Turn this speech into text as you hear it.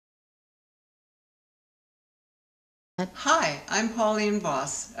Hi, I'm Pauline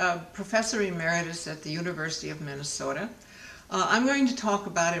Voss, Professor Emeritus at the University of Minnesota. I'm going to talk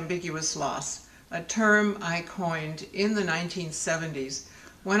about ambiguous loss, a term I coined in the 1970s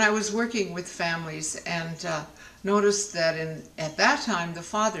when I was working with families and noticed that at that time the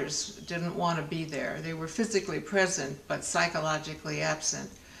fathers didn't want to be there. They were physically present but psychologically absent.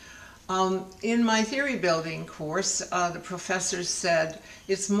 In my theory building course, the professor said,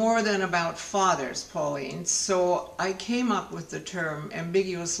 it's more than about fathers, Pauline. So I came up with the term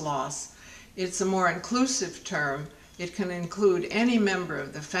ambiguous loss. It's a more inclusive term. It can include any member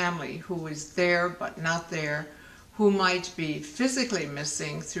of the family who is there but not there, who might be physically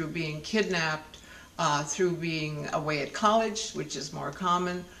missing through being kidnapped, through being away at college, which is more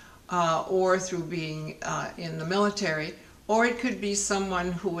common, or through being in the military. Or it could be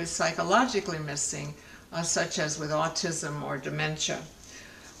someone who is psychologically missing, such as with autism or dementia.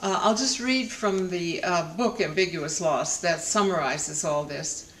 I'll just read from the book Ambiguous Loss that summarizes all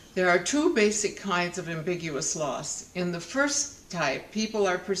this. There are two basic kinds of ambiguous loss. In the first type, people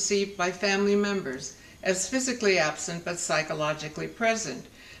are perceived by family members as physically absent but psychologically present,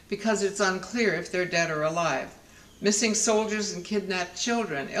 because it's unclear if they're dead or alive. Missing soldiers and kidnapped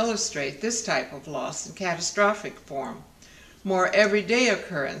children illustrate this type of loss in catastrophic form. More everyday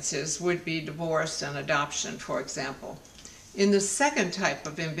occurrences would be divorce and adoption, for example. In the second type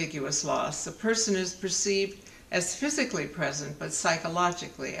of ambiguous loss, a person is perceived as physically present but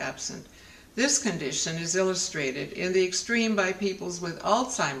psychologically absent. This condition is illustrated in the extreme by people with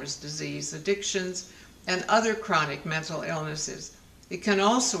Alzheimer's disease, addictions, and other chronic mental illnesses. It can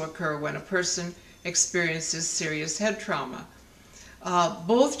also occur when a person experiences serious head trauma.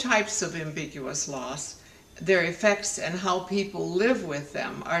 Both types of ambiguous loss, their effects and how people live with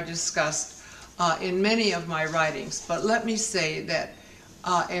them, are discussed in many of my writings. But let me say that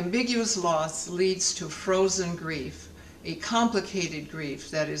ambiguous loss leads to frozen grief, a complicated grief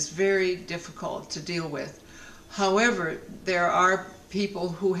that is very difficult to deal with. However, there are people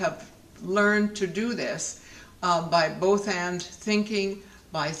who have learned to do this by both and thinking,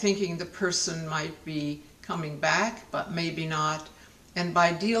 by thinking the person might be coming back but maybe not, and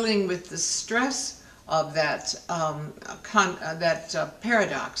by dealing with the stress of that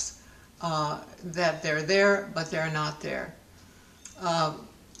paradox, that they're there but they're not there.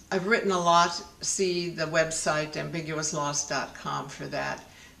 I've written a lot. See the website ambiguousloss.com for that,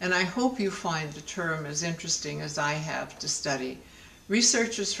 and I hope you find the term as interesting as I have to study.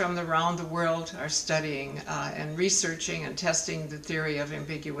 Researchers from around the world are studying and researching and testing the theory of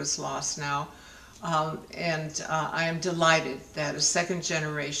ambiguous loss now, and I am delighted that a second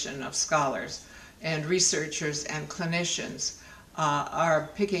generation of scholars and researchers and clinicians are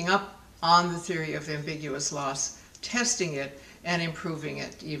picking up on the theory of ambiguous loss, testing it, and improving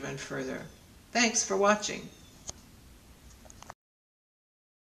it even further. Thanks for watching.